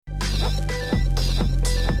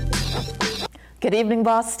Good evening,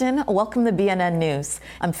 Boston. Welcome to BNN News.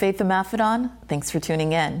 I'm Faith Amafidon. Thanks for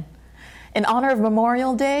tuning in. In honor of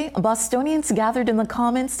Memorial Day, Bostonians gathered in the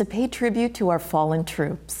Commons to pay tribute to our fallen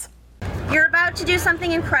troops. You're about to do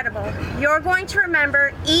something incredible. You're going to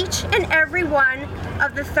remember each and every one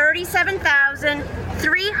of the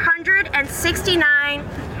 37,369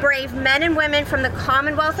 brave men and women from the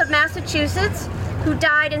Commonwealth of Massachusetts who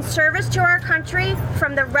died in service to our country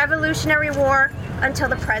from the Revolutionary War until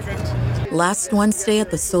the present. Last Wednesday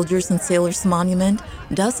at the Soldiers and Sailors Monument,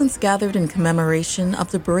 dozens gathered in commemoration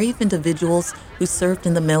of the brave individuals who served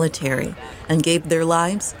in the military and gave their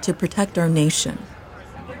lives to protect our nation.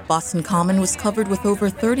 Boston Common was covered with over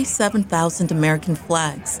 37,000 American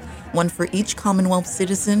flags, one for each Commonwealth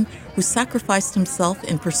citizen who sacrificed himself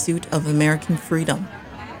in pursuit of American freedom.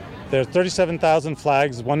 There are 37,000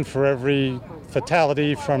 flags, one for every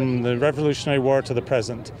fatality from the Revolutionary War to the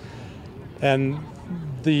present. And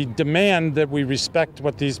the demand that we respect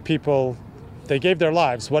what these people, they gave their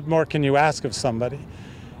lives. What more can you ask of somebody?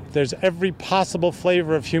 There's every possible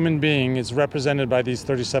flavor of human being is represented by these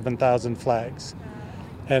 37,000 flags.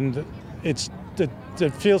 And it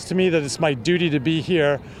feels to me that it's my duty to be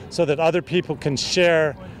here so that other people can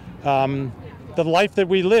share the life that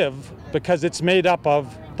we live, because it's made up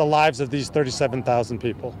of the lives of these 37,000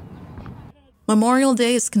 people. Memorial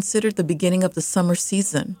Day is considered the beginning of the summer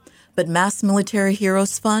season, but Mass Military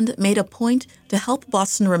Heroes Fund made a point to help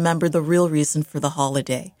Boston remember the real reason for the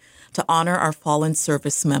holiday, to honor our fallen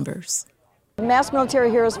service members. Mass Military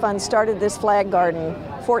Heroes Fund started this flag garden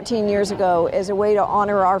 14 years ago as a way to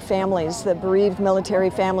honor our families, the bereaved military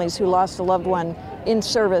families who lost a loved one in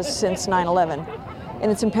service since 9/11. And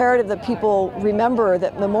it's imperative that people remember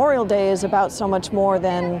that Memorial Day is about so much more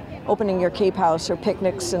than opening your Cape House or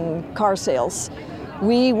picnics and car sales.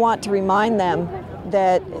 We want to remind them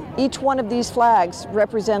that each one of these flags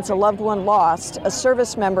represents a loved one lost, a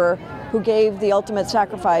service member who gave the ultimate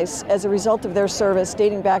sacrifice as a result of their service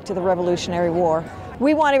dating back to the Revolutionary War.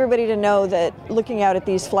 We want everybody to know that looking out at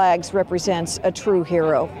these flags represents a true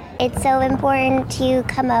hero. It's so important to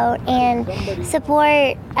come out and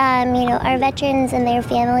support, our veterans and their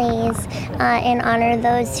families, and honor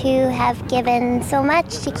those who have given so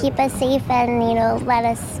much to keep us safe and, let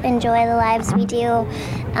us enjoy the lives we do.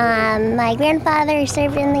 My grandfather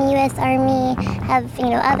served in the U.S. Army, have,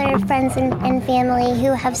 other friends and family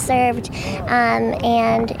who have served,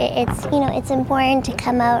 and it's important to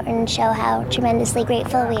come out and show how tremendously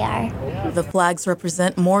grateful we are. The flags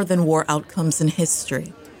represent more than war outcomes in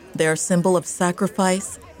history. They're a symbol of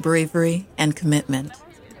sacrifice, bravery, and commitment.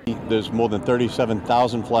 There's more than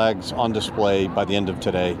 37,000 flags on display by the end of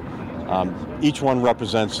today. Each one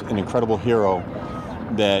represents an incredible hero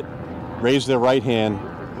that raised their right hand,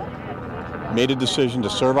 made a decision to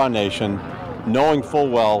serve our nation, knowing full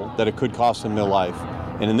well that it could cost them their life.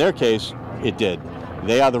 And in their case, it did.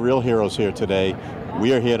 They are the real heroes here today.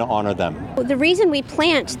 We are here to honor them. The reason we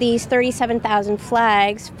plant these 37,000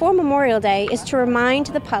 flags for Memorial Day is to remind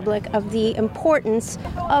the public of the importance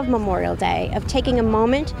of Memorial Day, of taking a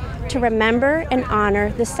moment to remember and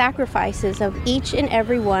honor the sacrifices of each and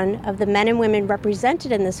every one of the men and women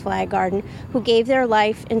represented in this flag garden who gave their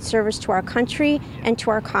life in service to our country and to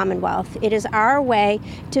our Commonwealth. It is our way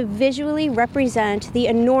to visually represent the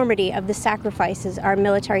enormity of the sacrifices our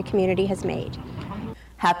military community has made.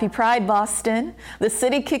 Happy Pride, Boston! The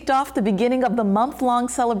city kicked off the beginning of the month-long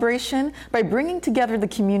celebration by bringing together the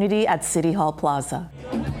community at City Hall Plaza.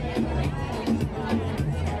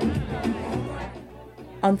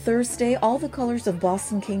 On Thursday, all the colors of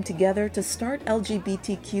Boston came together to start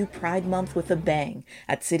LGBTQ Pride Month with a bang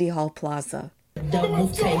at City Hall Plaza.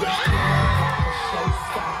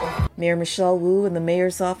 Mayor Michelle Wu and the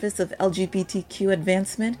Mayor's Office of LGBTQ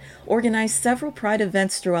Advancement organized several Pride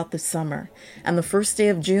events throughout the summer, and the first day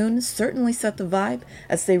of June certainly set the vibe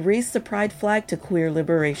as they raised the Pride flag to queer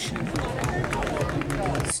liberation.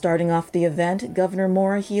 Starting off the event, Governor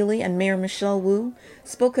Maura Healey and Mayor Michelle Wu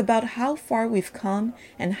spoke about how far we've come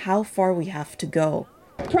and how far we have to go.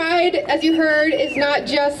 Pride, as you heard, is not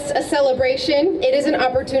just a celebration, it is an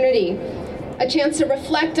opportunity. A chance to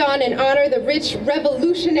reflect on and honor the rich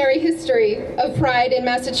revolutionary history of Pride in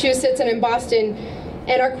Massachusetts and in Boston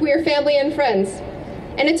and our queer family and friends.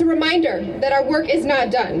 And it's a reminder that our work is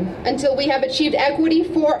not done. Until we have achieved equity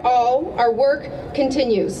for all, our work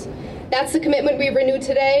continues. That's the commitment we renew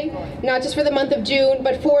today, not just for the month of June,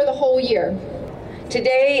 but for the whole year.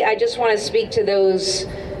 Today, I just want to speak to those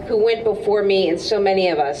who went before me and so many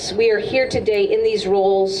of us. We are here today in these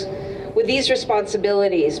roles with these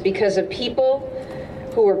responsibilities because of people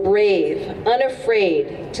who are brave,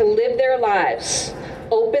 unafraid to live their lives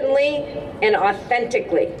openly and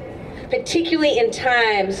authentically, particularly in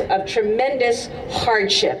times of tremendous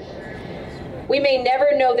hardship. We may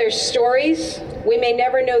never know their stories, we may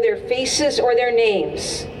never know their faces or their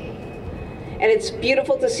names. And it's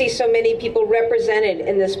beautiful to see so many people represented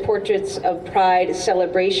in this Portraits of Pride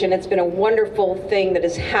celebration. It's been a wonderful thing that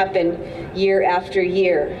has happened year after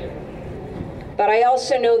year. But I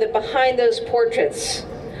also know that behind those portraits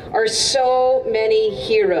are so many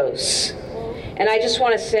heroes. And I just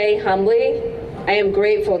want to say humbly, I am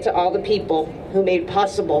grateful to all the people who made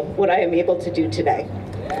possible what I am able to do today.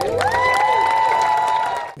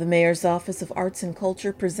 The Mayor's Office of Arts and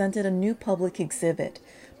Culture presented a new public exhibit,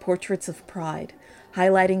 Portraits of Pride,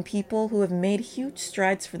 highlighting people who have made huge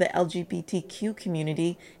strides for the LGBTQ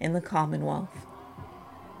community in the Commonwealth.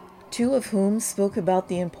 Two of whom spoke about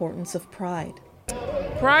the importance of pride.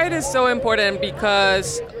 Pride is so important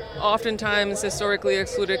because oftentimes historically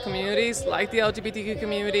excluded communities like the LGBTQ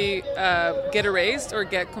community get erased or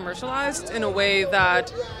get commercialized in a way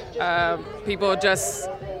that people just,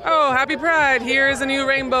 oh, happy Pride, here's a new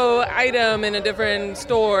rainbow item in a different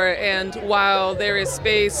store. And while there is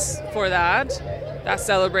space for that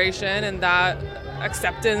celebration and that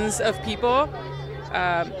acceptance of people,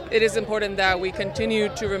 it is important that we continue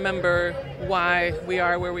to remember why we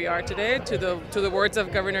are where we are today. To the words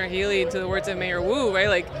of Governor Healy, to the words of Mayor Wu, right?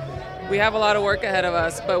 Like, we have a lot of work ahead of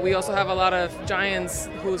us, but we also have a lot of giants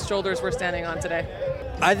whose shoulders we're standing on today.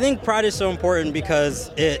 I think Pride is so important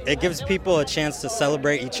because it gives people a chance to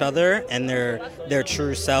celebrate each other and their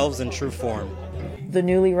true selves and true form. The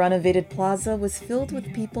newly renovated plaza was filled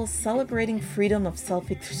with people celebrating freedom of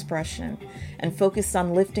self-expression and focused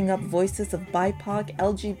on lifting up voices of BIPOC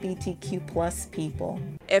LGBTQ+ people.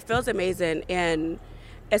 It feels amazing, and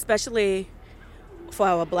especially for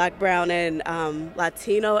our Black, Brown, and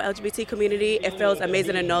Latino LGBT community, it feels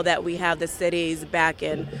amazing to know that we have the city's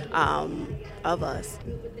backing of us.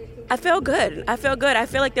 I feel good. I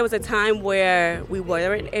feel like there was a time where we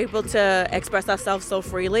weren't able to express ourselves so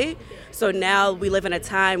freely. So now we live in a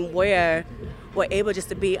time where we're able just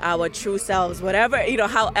to be our true selves, whatever,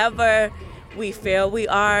 however we feel we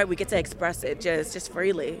are, we get to express it just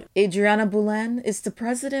freely. Adriana Boulen is the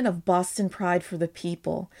president of Boston Pride for the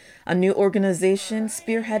People, a new organization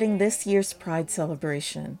spearheading this year's Pride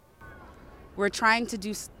celebration. We're trying to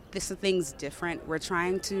do things different. We're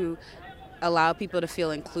trying to allow people to feel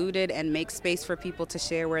included and make space for people to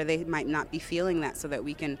share where they might not be feeling that, so that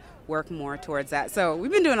we can work more towards that. So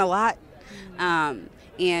we've been doing a lot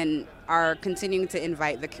and are continuing to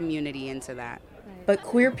invite the community into that. But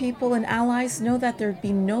queer people and allies know that there'd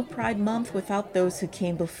be no Pride Month without those who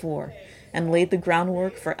came before and laid the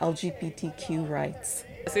groundwork for LGBTQ rights.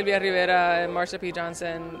 Sylvia Rivera and Marsha P.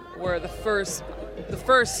 Johnson were the first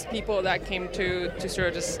people that came to sort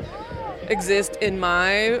of just exist in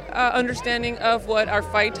my understanding of what our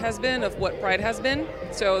fight has been, of what Pride has been.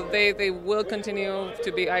 So they will continue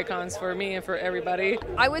to be icons for me and for everybody.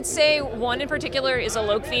 I would say one in particular is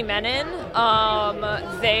Alokvi Menon.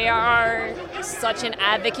 They are such an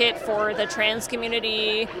advocate for the trans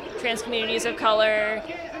communities of color,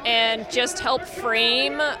 and just help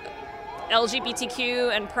frame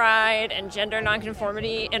LGBTQ and Pride and gender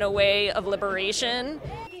nonconformity in a way of liberation.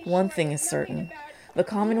 One thing is certain. The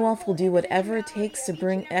Commonwealth will do whatever it takes to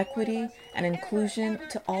bring equity and inclusion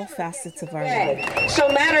to all facets of our life. So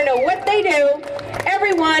no matter what they do,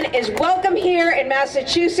 everyone is welcome here in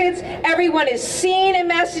Massachusetts. Everyone is seen in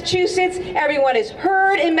Massachusetts. Everyone is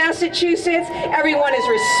heard in Massachusetts. Everyone is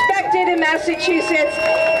respected in Massachusetts.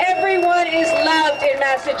 Everyone is loved in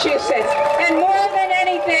Massachusetts. And more than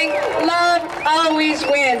anything, love always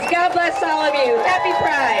wins. God bless all of you. Happy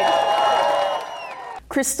Pride.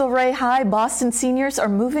 Crystal Ray High Boston seniors are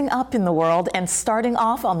moving up in the world and starting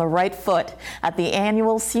off on the right foot at the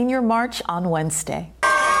annual Senior March on Wednesday.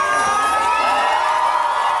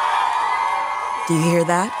 Do you hear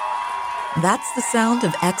that? That's the sound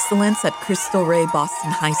of excellence at Crystal Ray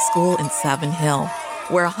Boston High School in Savin Hill,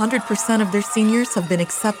 where 100% of their seniors have been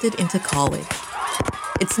accepted into college.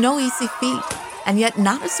 It's no easy feat, and yet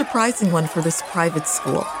not a surprising one for this private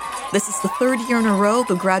school. This is the third year in a row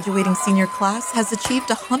the graduating senior class has achieved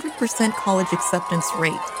a 100% college acceptance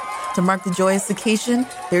rate. To mark the joyous occasion,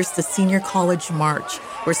 there's the Senior College March,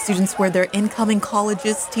 where students wear their incoming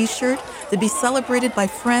college's t-shirt to be celebrated by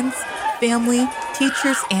friends, family,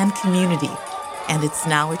 teachers, and community. And it's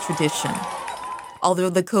now a tradition. Although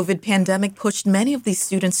the COVID pandemic pushed many of these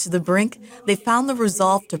students to the brink, they found the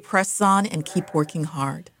resolve to press on and keep working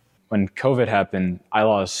hard. When COVID happened, I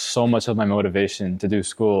lost so much of my motivation to do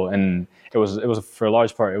school, and it was for a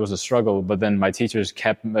large part, it was a struggle. But then my teachers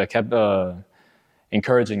kept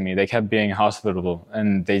encouraging me. They kept being hospitable,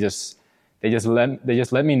 and they they just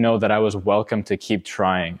let me know that I was welcome to keep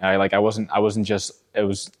trying. It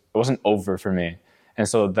wasn't over for me. And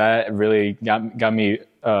so that really got me,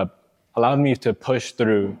 allowed me to push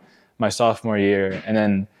through my sophomore year. And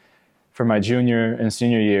then for my junior and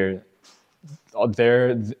senior year,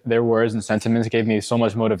 their words and sentiments gave me so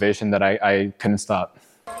much motivation that I couldn't stop.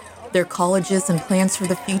 Their colleges and plans for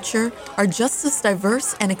the future are just as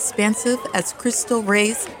diverse and expansive as Crystal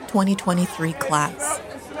Ray's 2023 class.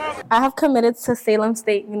 I have committed to Salem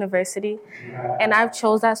State University, and I've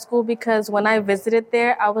chose that school because when I visited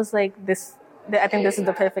there, I was like, I think this is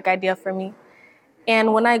the perfect idea for me.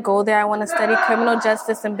 And when I go there, I want to study criminal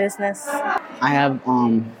justice and business. I have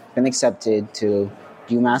been accepted to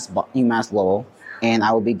UMass Lowell, and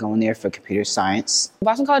I will be going there for computer science.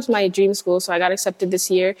 Boston College is my dream school, so I got accepted this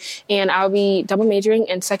year, and I'll be double majoring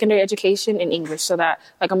in secondary education and English, so that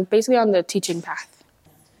I'm basically on the teaching path.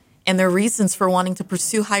 And their reasons for wanting to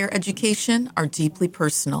pursue higher education are deeply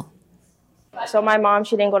personal. So my mom,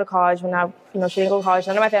 she didn't go to college she didn't go to college.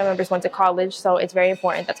 None of my family members went to college, so it's very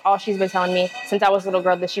important. That's all she's been telling me since I was a little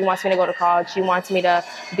girl, that she wants me to go to college. She wants me to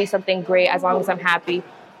be something great as long as I'm happy.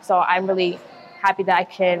 So I'm really happy that I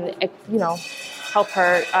can, help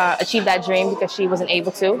her achieve that dream because she wasn't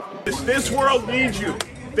able to. This world needs you.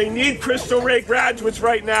 They need Crystal Ray graduates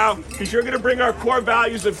right now because you're going to bring our core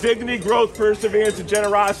values of dignity, growth, perseverance, and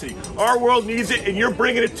generosity. Our world needs it, and you're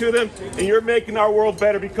bringing it to them, and you're making our world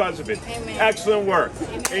better because of it. Amen. Excellent work.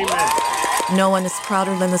 Amen. No one is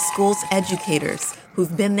prouder than the school's educators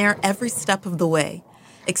who've been there every step of the way,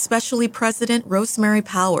 especially President Rosemary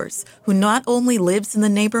Powers, who not only lives in the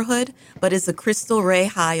neighborhood, but is a Crystal Ray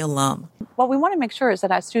High alum. What we want to make sure is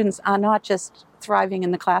that our students are not just thriving in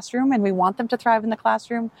the classroom, and we want them to thrive in the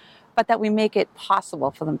classroom, but that we make it possible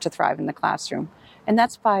for them to thrive in the classroom. And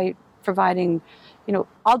that's by providing,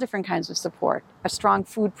 all different kinds of support, a strong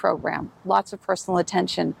food program, lots of personal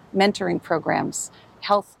attention, mentoring programs,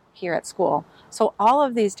 health here at school. So all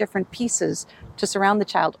of these different pieces to surround the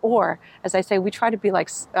child, or as I say, we try to be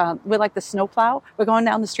we're like the snowplow. We're going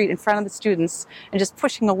down the street in front of the students and just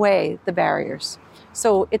pushing away the barriers.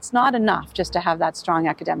 So it's not enough just to have that strong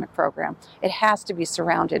academic program. It has to be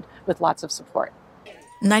surrounded with lots of support.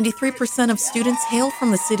 93% of students hail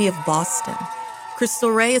from the city of Boston.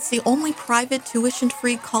 Crystal Ray is the only private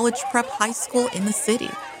tuition-free college prep high school in the city.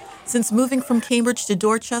 Since moving from Cambridge to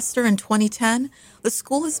Dorchester in 2010, the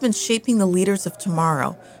school has been shaping the leaders of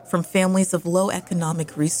tomorrow from families of low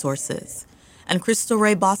economic resources. And Crystal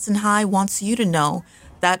Ray Boston High wants you to know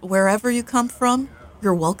that wherever you come from,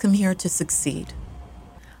 you're welcome here to succeed.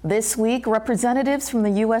 This week, representatives from the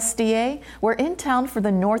USDA were in town for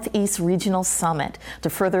the Northeast Regional Summit to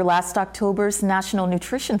further last October's National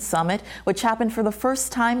Nutrition Summit, which happened for the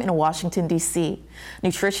first time in Washington, D.C.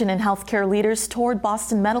 Nutrition and healthcare leaders toured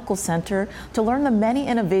Boston Medical Center to learn the many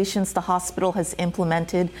innovations the hospital has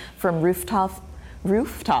implemented, from rooftop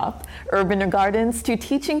urban gardens to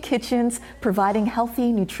teaching kitchens, providing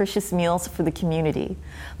healthy, nutritious meals for the community.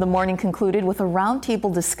 The morning concluded with a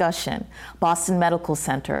roundtable discussion, Boston Medical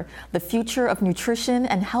Center, the future of nutrition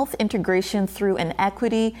and health integration through an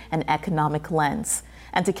equity and economic lens.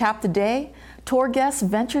 And to cap the day, tour guests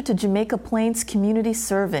ventured to Jamaica Plains Community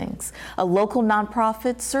Servings, a local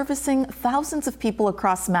nonprofit servicing thousands of people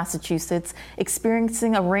across Massachusetts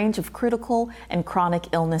experiencing a range of critical and chronic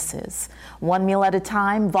illnesses. One meal at a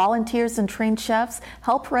time, volunteers and trained chefs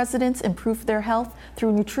help residents improve their health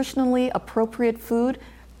through nutritionally appropriate food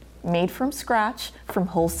made from scratch from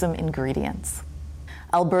wholesome ingredients.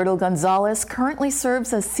 Alberto Gonzalez currently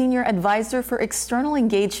serves as Senior Advisor for External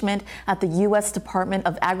Engagement at the U.S. Department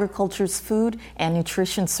of Agriculture's Food and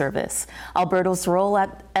Nutrition Service. Alberto's role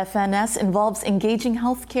at FNS involves engaging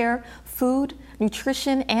healthcare, food,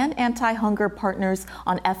 nutrition, and anti-hunger partners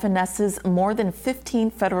on FNS's more than 15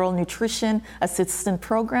 federal nutrition assistance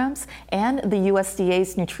programs and the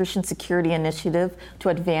USDA's Nutrition Security Initiative to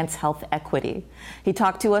advance health equity. He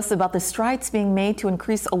talked to us about the strides being made to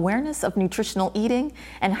increase awareness of nutritional eating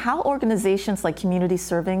and how organizations like Community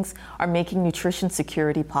Servings are making nutrition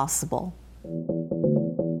security possible.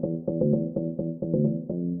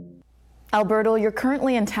 Alberto, you're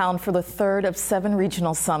currently in town for the third of 7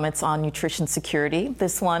 regional summits on nutrition security.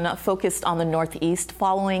 This one focused on the Northeast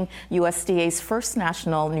following USDA's first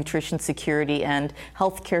National Nutrition Security and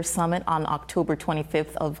Healthcare Summit on October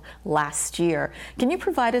 25th of last year. Can you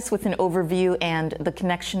provide us with an overview and the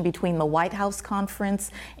connection between the White House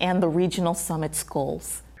conference and the regional summit's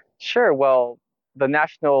goals? Sure. Well, the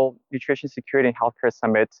National Nutrition Security and Healthcare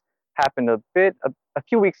Summit happened a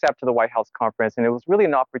few weeks after the White House conference, and it was really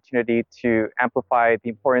an opportunity to amplify the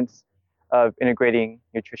importance of integrating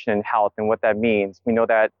nutrition and health and what that means. We know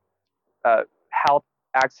that health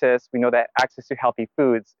access, we know that access to healthy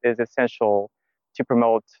foods is essential to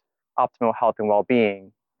promote optimal health and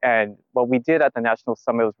well-being. And what we did at the National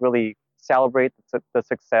Summit was really celebrate the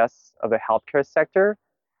success of the healthcare sector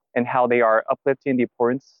and how they are uplifting the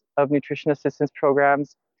importance of nutrition assistance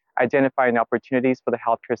programs, identifying opportunities for the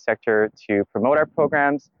healthcare sector to promote our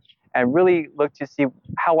programs, and really look to see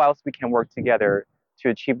how else we can work together to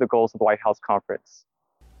achieve the goals of the White House Conference.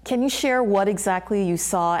 Can you share what exactly you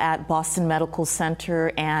saw at Boston Medical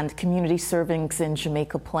Center and community servings in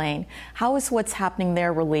Jamaica Plain? How is what's happening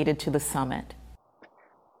there related to the summit?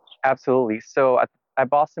 Absolutely. So at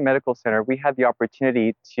Boston Medical Center, we had the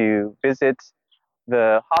opportunity to visit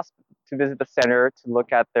the hospital, to visit the center, to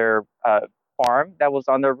look at their farm that was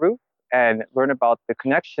on their roof and learn about the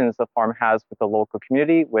connections the farm has with the local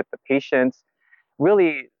community, with the patients,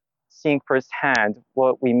 really seeing firsthand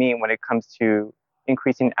what we mean when it comes to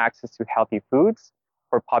increasing access to healthy foods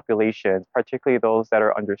for populations, particularly those that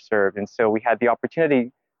are underserved. And so we had the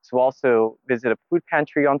opportunity to also visit a food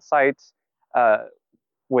pantry on site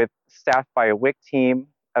with staffed by a WIC team,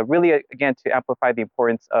 really, again, to amplify the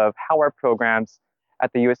importance of how our programs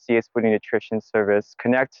at the USDA's Food and Nutrition Service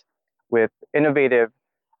connect with innovative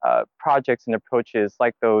projects and approaches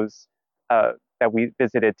like those that we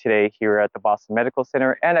visited today here at the Boston Medical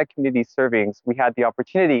Center and at Community Servings. We had the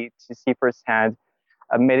opportunity to see firsthand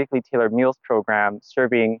a medically tailored meals program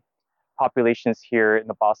serving populations here in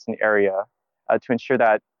the Boston area to ensure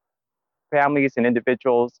that families and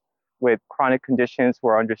individuals with chronic conditions who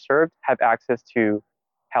are underserved have access to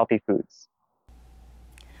healthy foods.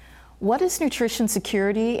 What is nutrition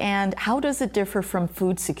security and how does it differ from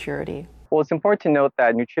food security? Well, it's important to note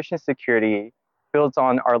that nutrition security builds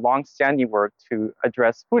on our long-standing work to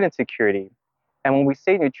address food insecurity. And when we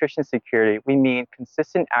say nutrition security, we mean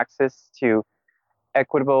consistent and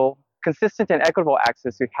equitable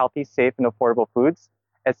access to healthy, safe, and affordable foods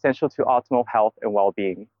essential to optimal health and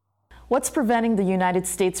well-being. What's preventing the United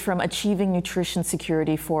States from achieving nutrition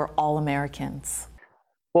security for all Americans?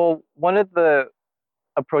 Well, one of the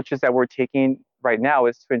approaches that we're taking right now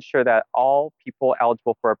is to ensure that all people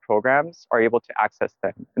eligible for our programs are able to access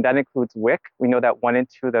them. And that includes WIC. We know that 1 in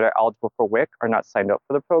 2 that are eligible for WIC are not signed up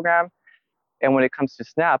for the program. And when it comes to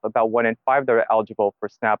SNAP, about 1 in 5 that are eligible for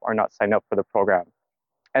SNAP are not signed up for the program.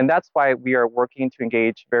 And that's why we are working to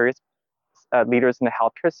engage various leaders in the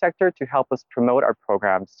healthcare sector to help us promote our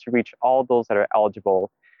programs to reach all those that are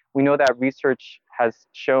eligible. We know that research has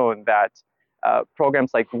shown that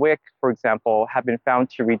programs like WIC, for example, have been found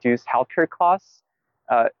to reduce healthcare costs,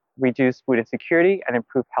 reduce food insecurity, and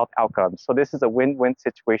improve health outcomes. So this is a win-win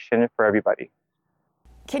situation for everybody.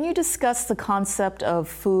 Can you discuss the concept of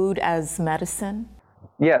food as medicine?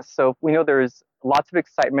 Yes, so we know there's lots of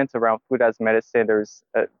excitement around food as medicine. There's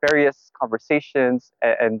various conversations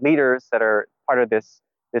and leaders that are part of this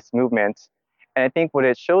movement. And I think what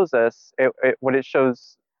it shows us, what it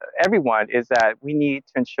shows everyone is that we need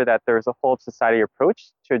to ensure that there's a whole society approach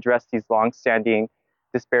to address these long-standing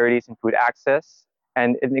disparities in food access.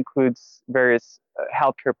 And it includes various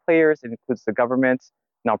healthcare players, it includes the government,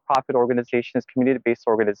 nonprofit organizations, community-based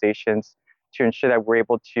organizations, to ensure that we're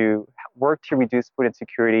able to work to reduce food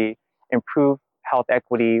insecurity, improve health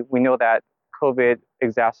equity. We know that COVID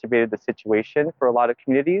exacerbated the situation for a lot of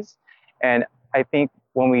communities. And I think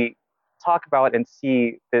when we talk about and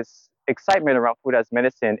see this excitement around food as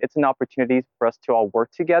medicine, it's an opportunity for us to all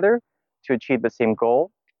work together to achieve the same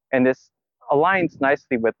goal. And this aligns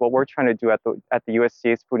nicely with what we're trying to do at the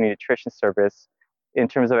USDA's Food and Nutrition Service in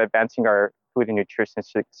terms of advancing our food and nutrition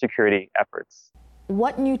security efforts.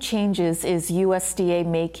 What new changes is USDA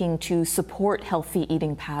making to support healthy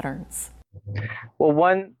eating patterns? Well,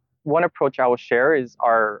 one approach I will share is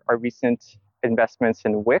our recent investments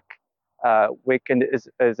in WIC. WIC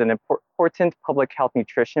is an important public health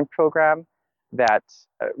nutrition program that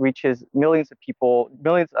reaches millions of people,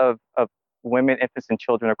 millions of women, infants, and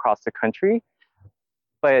children across the country.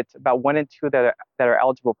 But about 1 in 2 that are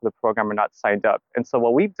eligible for the program are not signed up. And so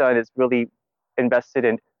what we've done is really invested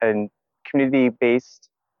in community-based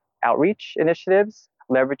outreach initiatives,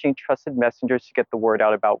 leveraging trusted messengers to get the word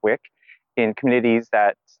out about WIC in communities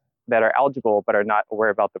that are eligible but are not aware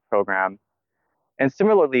about the program. And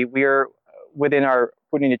similarly, we're within our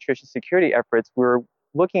food and nutrition security efforts, we're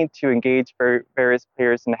looking to engage various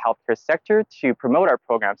players in the healthcare sector to promote our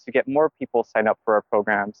programs, to get more people sign up for our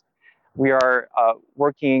programs. We are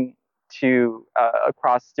working to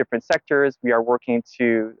across different sectors. We are working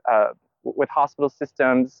to with hospital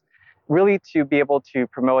systems, really to be able to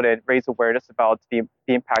promote and raise awareness about the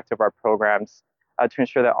impact of our programs to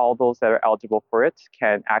ensure that all those that are eligible for it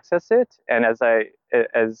can access it. And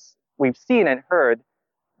as we've seen and heard,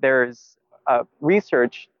 there's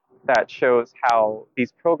research that shows how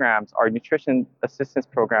these programs, our nutrition assistance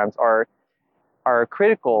programs, are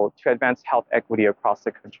critical to advance health equity across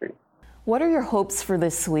the country. What are your hopes for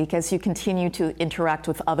this week as you continue to interact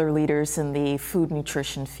with other leaders in the food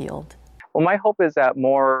nutrition field? Well, my hope is that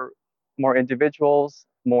more individuals,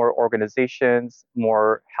 more organizations,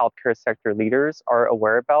 more healthcare sector leaders are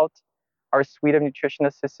aware about our suite of nutrition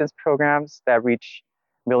assistance programs that reach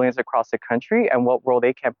millions across the country and what role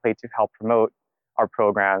they can play to help promote our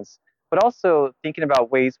programs, but also thinking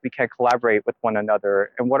about ways we can collaborate with one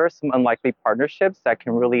another and what are some unlikely partnerships that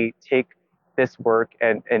can really take this work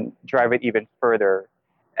and drive it even further.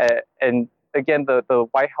 And again, the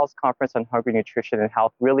White House Conference on Hungry Nutrition and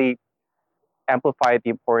Health really amplified the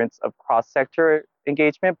importance of cross-sector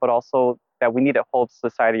engagement, but also that we need a whole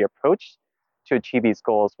society approach to achieve these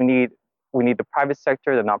goals. We need the private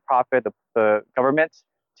sector, the nonprofit, the government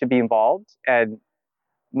to be involved. And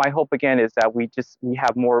my hope again is that we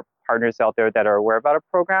have more partners out there that are aware about our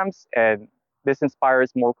programs, and this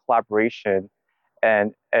inspires more collaboration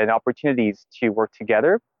and opportunities to work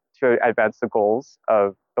together to advance the goals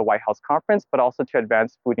of the White House Conference, but also to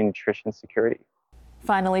advance food and nutrition security.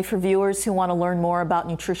 Finally, for viewers who want to learn more about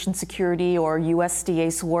nutrition security or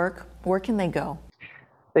USDA's work, where can they go?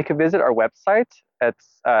 They can visit our website at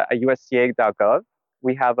usda.gov.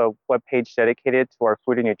 We have a webpage dedicated to our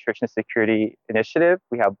food and nutrition security initiative.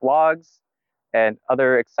 We have blogs and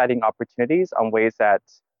other exciting opportunities on ways that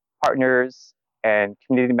partners and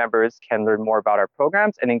community members can learn more about our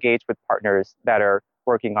programs and engage with partners that are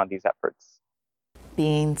working on these efforts.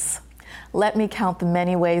 Beans. Let me count the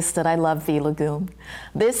many ways that I love V-Legume.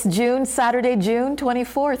 This Saturday, June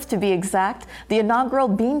 24th to be exact, the inaugural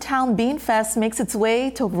Beantown Bean Fest makes its way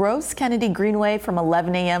to Rose Kennedy Greenway from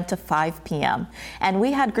 11 a.m. to 5 p.m. And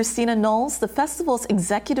we had Christina Knowles, the festival's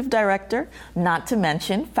executive director, not to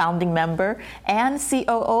mention founding member and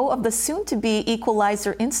COO of the soon-to-be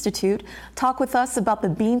Equalizer Institute, talk with us about the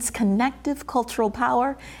bean's connective cultural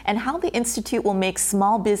power and how the Institute will make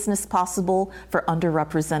small business possible for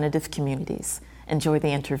underrepresented communities. Enjoy the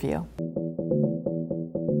interview.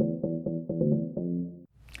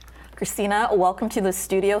 Christina, welcome to the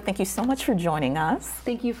studio. Thank you so much for joining us.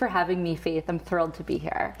 Thank you for having me, Faith. I'm thrilled to be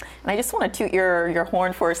here. And I just want to toot your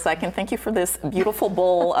horn for a second. Thank you for this beautiful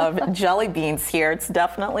bowl of jelly beans here. It's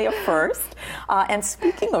definitely a first. And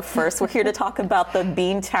speaking of first, we're here to talk about the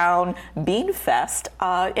Beantown Bean Fest.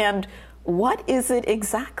 And what is it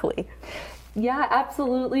exactly? Yeah,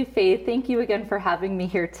 absolutely, Faith. Thank you again for having me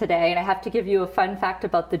here today. And I have to give you a fun fact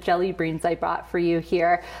about the jelly beans I brought for you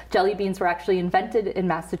here. Jelly beans were actually invented in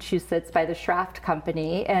Massachusetts by the Schraft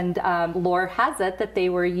Company, and lore has it that they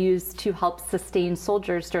were used to help sustain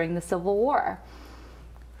soldiers during the Civil War.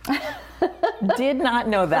 Did not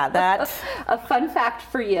know that. That's a fun fact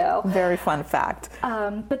for you. Very fun fact.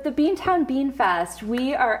 But the Beantown Bean Fest,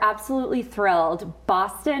 we are absolutely thrilled.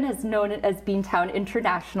 Boston has known it as Beantown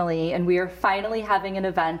internationally, and we are finally having an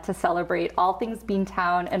event to celebrate all things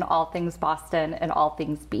Beantown and all things Boston and all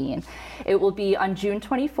things bean. It will be on June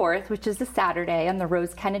 24th, which is a Saturday, on the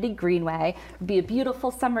Rose Kennedy Greenway. It'll be a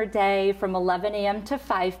beautiful summer day from 11 a.m. to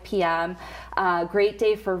 5 p.m. Great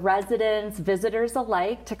day for residents, visitors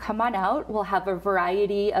alike to come on out. We'll have a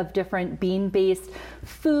variety of different bean-based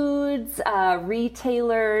foods,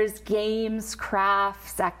 retailers, games,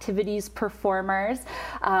 crafts, activities, performers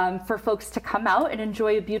for folks to come out and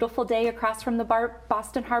enjoy a beautiful day across from the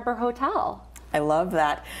Boston Harbor Hotel. I love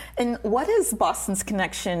that. And what is Boston's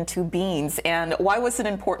connection to beans, and why was it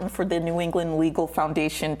important for the New England Legal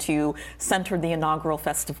Foundation to center the inaugural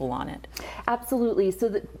festival on it? Absolutely.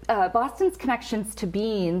 So Boston's connections to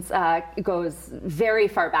beans goes very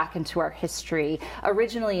far back into our history.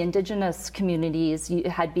 Originally, indigenous communities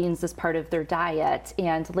had beans as part of their diet,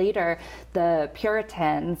 and later the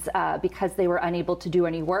Puritans, because they were unable to do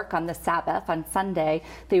any work on the Sabbath, on Sunday,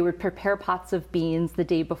 they would prepare pots of beans the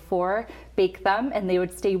day before, bake them, and they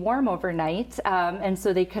would stay warm overnight, and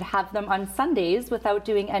so they could have them on Sundays without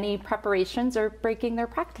doing any preparations or breaking their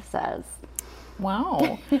practices.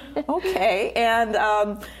 Wow. Okay. And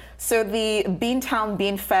so the Beantown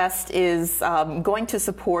Bean Fest is going to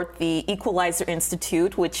support the Equalizer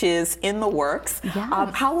Institute, which is in the works.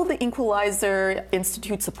 Yes. How will the Equalizer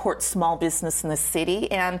Institute support small business in the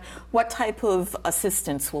city, and what type of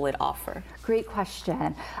assistance will it offer? Great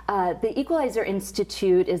question. The Equalizer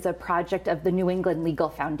Institute is a project of the New England Legal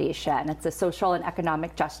Foundation. It's a social and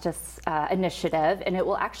economic justice initiative, and it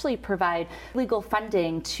will actually provide legal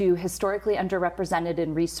funding to historically underrepresented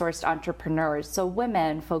and resourced entrepreneurs. So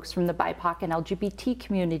women, folks from the BIPOC and LGBT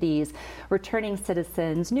communities, returning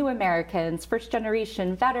citizens, new Americans, first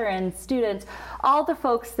generation, veterans, students, all the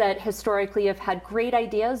folks that historically have had great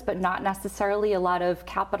ideas but not necessarily a lot of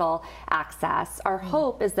capital access. Our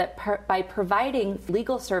hope is that by providing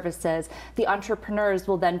legal services, the entrepreneurs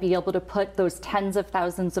will then be able to put those tens of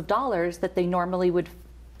thousands of dollars that they normally would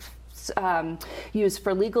use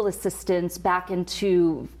for legal assistance back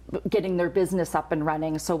into getting their business up and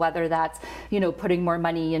running. So whether that's, putting more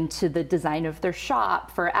money into the design of their shop,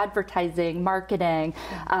 for advertising, marketing,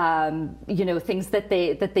 things that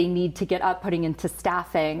they need to get up, putting into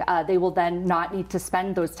staffing, they will then not need to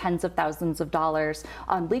spend those tens of thousands of dollars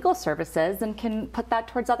on legal services and can put that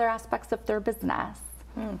towards other aspects of their business.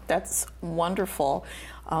 That's wonderful.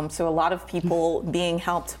 So a lot of people being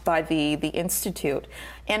helped by the Institute.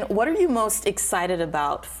 And what are you most excited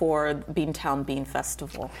about for Beantown Bean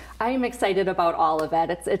Festival? I am excited about all of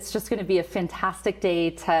it. It's just going to be a fantastic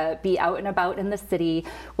day to be out and about in the city.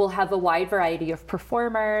 We'll have a wide variety of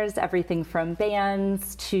performers, everything from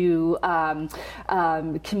bands to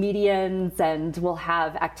comedians, and we'll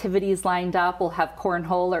have activities lined up. We'll have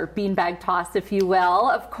cornhole or beanbag toss, if you will,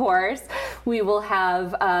 of course. We will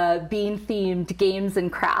have bean-themed games and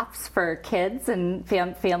crafts for kids and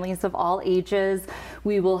families of all ages.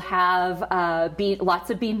 We will have lots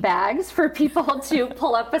of bean bags for people to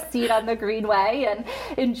pull up a seat on the Greenway and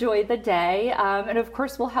enjoy the day. And of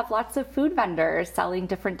course, we'll have lots of food vendors selling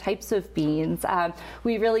different types of beans.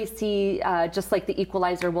 We really see, just like the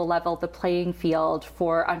Equalizer will level the playing field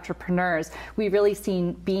for entrepreneurs, we really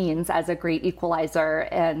see beans as a great equalizer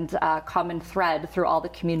and common thread through all the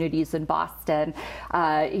communities in Boston.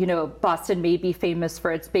 Boston may be famous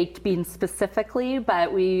for its baked beans specifically,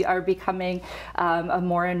 but we are becoming a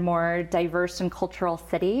more and more diverse and cultural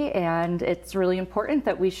city, and it's really important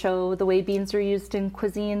that we show the way beans are used in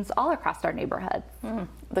cuisines all across our neighborhoods.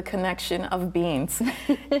 The connection of beans.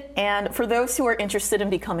 And for those who are interested in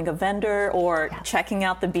becoming a vendor or checking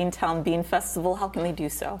out the Beantown Bean Festival, how can they do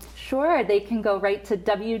so? Sure, they can go right to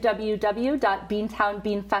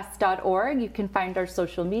www.beantownbeanfest.org. You can find our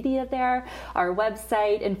social media there, our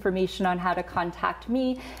website, information on how to contact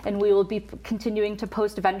me, and we will be continuing to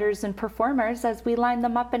post vendors and performers as we line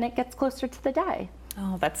them up and it gets closer to the day.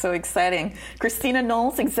 Oh, that's so exciting. Christina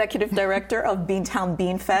Knowles, Executive Director of Beantown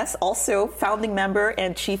Bean Fest, also founding member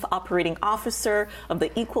and Chief Operating Officer of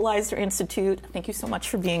the Equalizer Institute. Thank you so much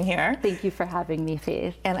for being here. Thank you for having me,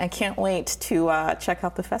 Faith. And I can't wait to check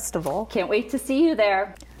out the festival. Can't wait to see you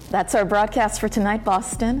there. That's our broadcast for tonight,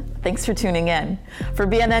 Boston. Thanks for tuning in. For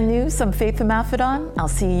BNN News, I'm Faith Imafidon. I'll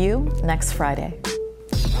see you next Friday.